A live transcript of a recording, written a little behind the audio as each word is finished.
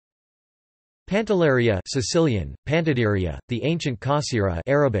Pantelleria Sicilian, Pantelleria, the ancient Qasira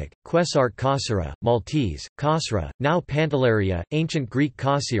Arabic, Quesart Qasira, Maltese, Qasra, now Pantelleria, ancient Greek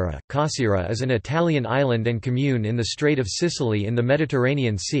Qasira. Qasira is an Italian island and commune in the Strait of Sicily in the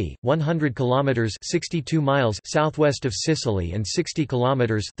Mediterranean Sea, 100 kilometers (62 miles) southwest of Sicily and 60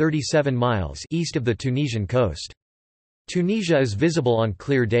 kilometers (37 miles) east of the Tunisian coast. Tunisia is visible on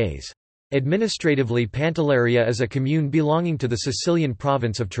clear days. Administratively, Pantelleria is a commune belonging to the Sicilian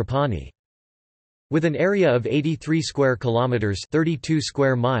province of Trapani. With an area of 83 square kilometers (32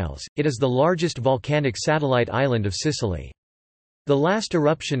 square miles), it is the largest volcanic satellite island of Sicily. The last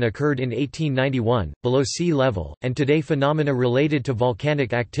eruption occurred in 1891, below sea level, and today phenomena related to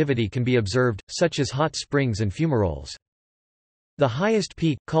volcanic activity can be observed, such as hot springs and fumaroles. The highest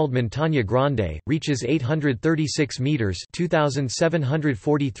peak, called Montagna Grande, reaches 836 meters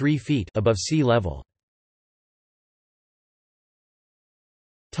 (2,743 feet) above sea level.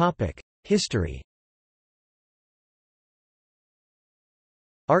 Topic: History.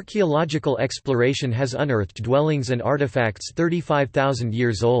 Archaeological exploration has unearthed dwellings and artifacts 35,000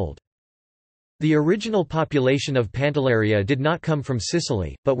 years old. The original population of Pantelleria did not come from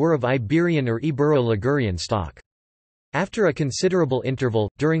Sicily, but were of Iberian or Ibero-Ligurian stock. After a considerable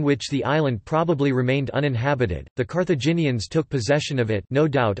interval, during which the island probably remained uninhabited, the Carthaginians took possession of it, no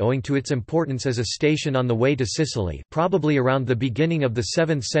doubt owing to its importance as a station on the way to Sicily, probably around the beginning of the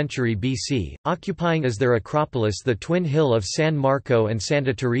 7th century BC, occupying as their acropolis the twin hill of San Marco and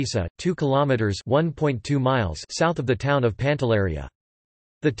Santa Teresa, 2 kilometers (1.2 miles) south of the town of Pantelleria.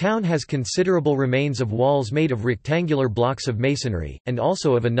 The town has considerable remains of walls made of rectangular blocks of masonry, and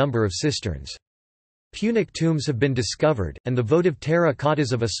also of a number of cisterns. Punic tombs have been discovered, and the votive terra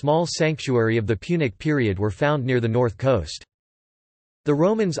cottas of a small sanctuary of the Punic period were found near the north coast. The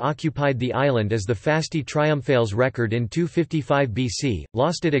Romans occupied the island as the Fasti Triumphales record in 255 BC,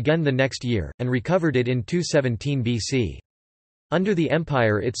 lost it again the next year, and recovered it in 217 BC. Under the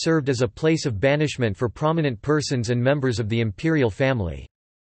empire it served as a place of banishment for prominent persons and members of the imperial family.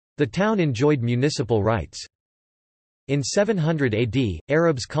 The town enjoyed municipal rights. In 700 AD,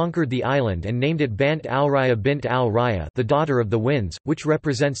 Arabs conquered the island and named it Bant al-Raya bint al-Raya, the daughter of the winds, which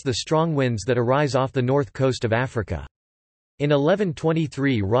represents the strong winds that arise off the north coast of Africa. In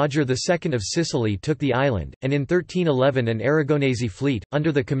 1123 Roger II of Sicily took the island, and in 1311 an Aragonese fleet,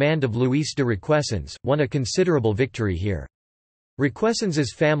 under the command of Luis de Requesens, won a considerable victory here.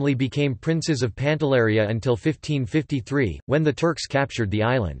 Requesens's family became princes of Pantelleria until 1553, when the Turks captured the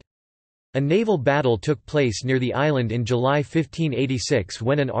island. A naval battle took place near the island in July 1586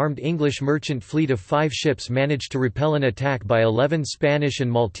 when an armed English merchant fleet of 5 ships managed to repel an attack by 11 Spanish and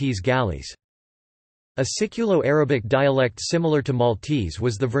Maltese galleys. A Siculo-Arabic dialect similar to Maltese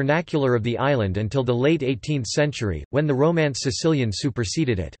was the vernacular of the island until the late 18th century, when the Romance Sicilian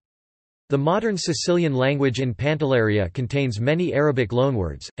superseded it. The modern Sicilian language in Pantelleria contains many Arabic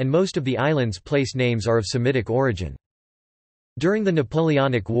loanwords, and most of the island's place names are of Semitic origin. During the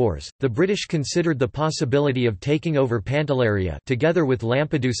Napoleonic Wars, the British considered the possibility of taking over Pantelleria together with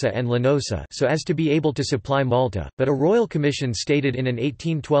Lampedusa and Lanosa so as to be able to supply Malta, but a royal commission stated in an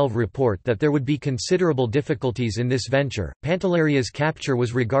 1812 report that there would be considerable difficulties in this venture. Pantelleria's capture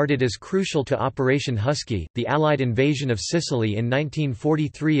was regarded as crucial to Operation Husky, the Allied invasion of Sicily in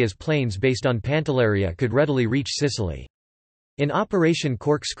 1943, as planes based on Pantelleria could readily reach Sicily. In Operation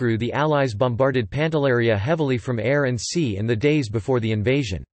Corkscrew the Allies bombarded Pantelleria heavily from air and sea in the days before the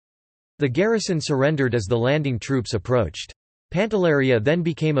invasion. The garrison surrendered as the landing troops approached. Pantelleria then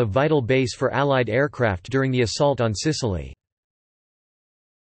became a vital base for Allied aircraft during the assault on Sicily.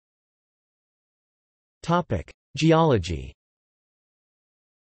 Geology.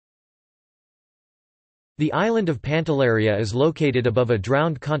 The island of Pantelleria is located above a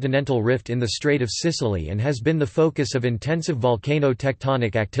drowned continental rift in the Strait of Sicily and has been the focus of intensive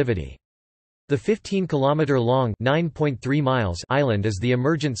volcano-tectonic activity. The 15-kilometre-long (9.3 miles) island is the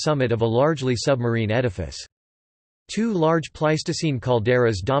emergent summit of a largely submarine edifice. 2 large Pleistocene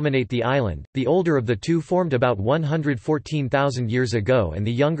calderas dominate the island, the older of the two formed about 114,000 years ago and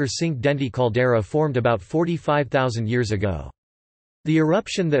the younger Cinque Denti caldera formed about 45,000 years ago. The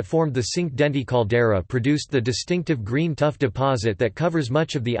eruption that formed the Cinque Denti caldera produced the distinctive green tuff deposit that covers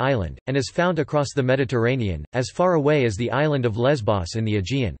much of the island, and is found across the Mediterranean, as far away as the island of Lesbos in the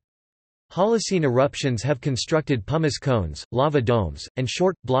Aegean. Holocene eruptions have constructed pumice cones, lava domes, and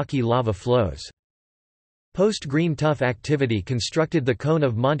short, blocky lava flows. Post-green tuff activity constructed the cone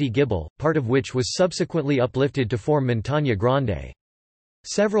of Monte Gibbel, part of which was subsequently uplifted to form Montagna Grande.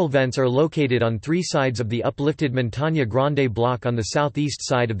 Several vents are located on 3 sides of the uplifted Montagna Grande block on the southeast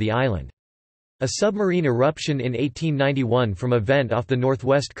side of the island. A submarine eruption in 1891 from a vent off the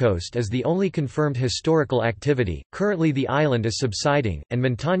northwest coast is the only confirmed historical activity. Currently, the island is subsiding, and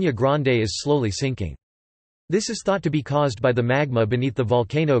Montaña Grande is slowly sinking. This is thought to be caused by the magma beneath the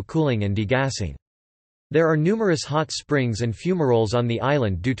volcano cooling and degassing. There are numerous hot springs and fumaroles on the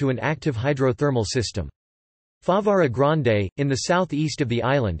island due to an active hydrothermal system. Favara Grande, in the southeast of the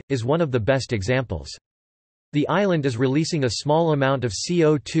island, is one of the best examples. The island is releasing a small amount of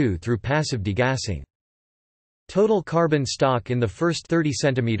CO2 through passive degassing. Total carbon stock in the first 30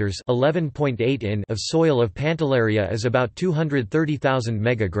 cm (11.8 in) of soil of Pantelleria is about 230,000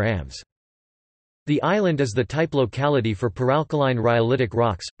 megagrams. The island is the type locality for peralkaline rhyolitic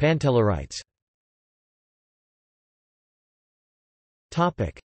rocks, pantellerites.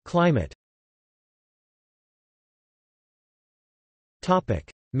 Climate.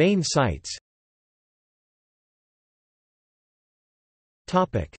 Main sites.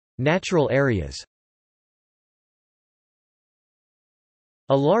 Natural areas.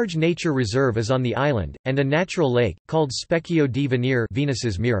 A large nature reserve is on the island, and a natural lake, called Specchio di Venere,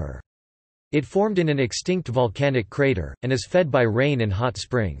 Venus's Mirror. It formed in an extinct volcanic crater, and is fed by rain and hot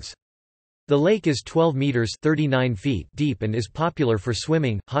springs. The lake is 12 meters (39 feet) deep and is popular for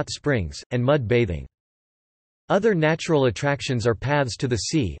swimming, hot springs, and mud bathing. Other natural attractions are paths to the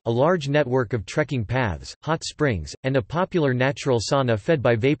sea, a large network of trekking paths, hot springs, and a popular natural sauna fed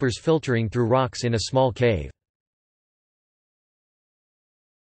by vapors filtering through rocks in a small cave.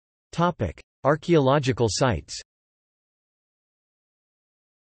 Archaeological sites.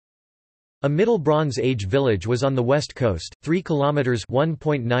 A Middle Bronze Age village was on the west coast, 3 kilometers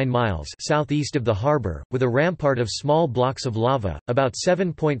 (1.9 miles) southeast of the harbor, with a rampart of small blocks of lava, about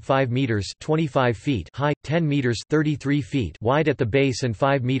 7.5 meters (25 feet) high, 10 meters (33 feet) wide at the base and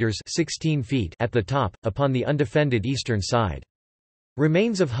 5 meters (16 feet) at the top, upon the undefended eastern side.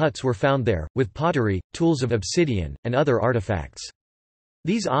 Remains of huts were found there, with pottery, tools of obsidian, and other artifacts.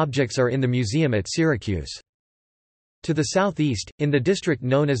 These objects are in the museum at Syracuse. To the southeast, in the district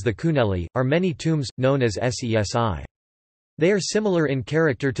known as the Cunelli, are many tombs, known as Sesi. They are similar in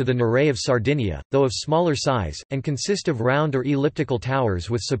character to the Nerae of Sardinia, though of smaller size, and consist of round or elliptical towers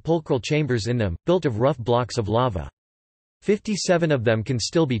with sepulchral chambers in them, built of rough blocks of lava. 57 of them can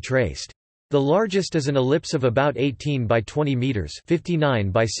still be traced. The largest is an ellipse of about 18 by 20 meters (59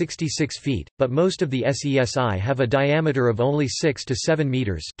 by 66 feet), but most of the Sesi have a diameter of only 6 to 7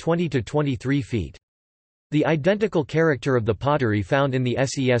 meters (20 to 23 feet). The identical character of the pottery found in the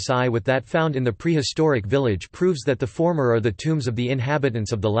Sesi with that found in the prehistoric village proves that the former are the tombs of the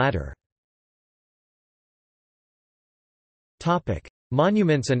inhabitants of the latter.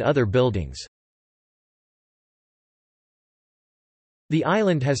 Monuments and other buildings. The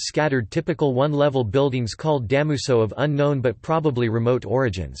island has scattered typical one-level buildings called damuso of unknown but probably remote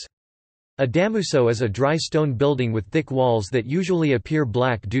origins. A damuso is a dry stone building with thick walls that usually appear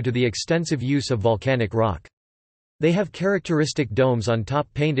black due to the extensive use of volcanic rock. They have characteristic domes on top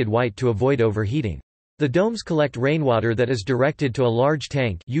painted white to avoid overheating. The domes collect rainwater that is directed to a large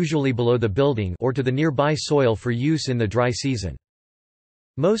tank, usually below the building, or to the nearby soil for use in the dry season.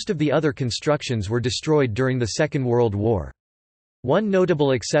 Most of the other constructions were destroyed during the Second World War. One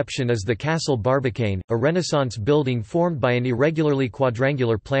notable exception is the Castle Barbicane, a Renaissance building formed by an irregularly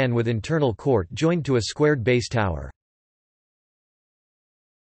quadrangular plan with internal court joined to a squared base tower.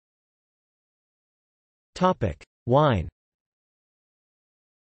 Wine.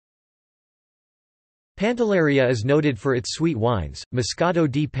 Pantelleria is noted for its sweet wines, Moscato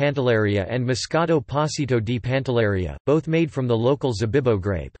di Pantelleria and Moscato Passito di Pantelleria, both made from the local Zabibbo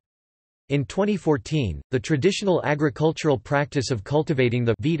grape. In 2014, the traditional agricultural practice of cultivating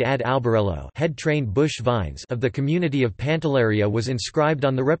the vite ad alberello head-trained bush vines of the community of Pantelleria was inscribed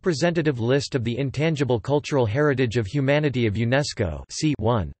on the representative list of the Intangible Cultural Heritage of Humanity of UNESCO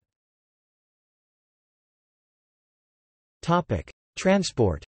C1.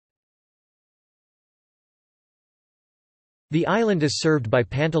 Transport. The island is served by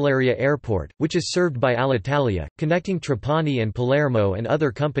Pantelleria Airport, which is served by Alitalia, connecting Trapani and Palermo and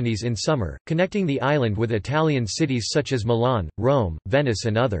other companies in summer, connecting the island with Italian cities such as Milan, Rome, Venice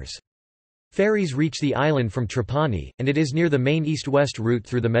and others. Ferries reach the island from Trapani, and it is near the main east-west route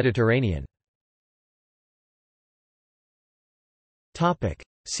through the Mediterranean.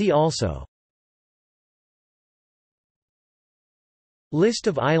 See also: List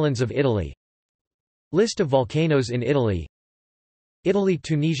of islands of Italy, List of volcanoes in Italy,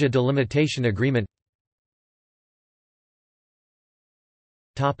 Italy–Tunisia delimitation agreement.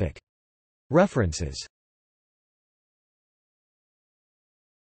 References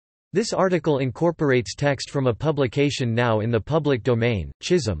This article incorporates text from a publication now in the public domain.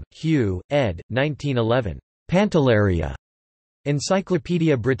 Chisholm, Hugh, ed. 1911. Pantelleria.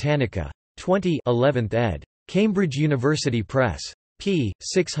 Encyclopædia Britannica. 20 11th ed. Cambridge University Press. p.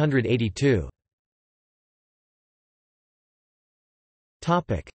 682.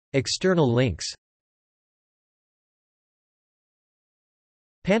 External links.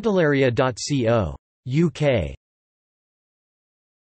 Pantelleria.co. UK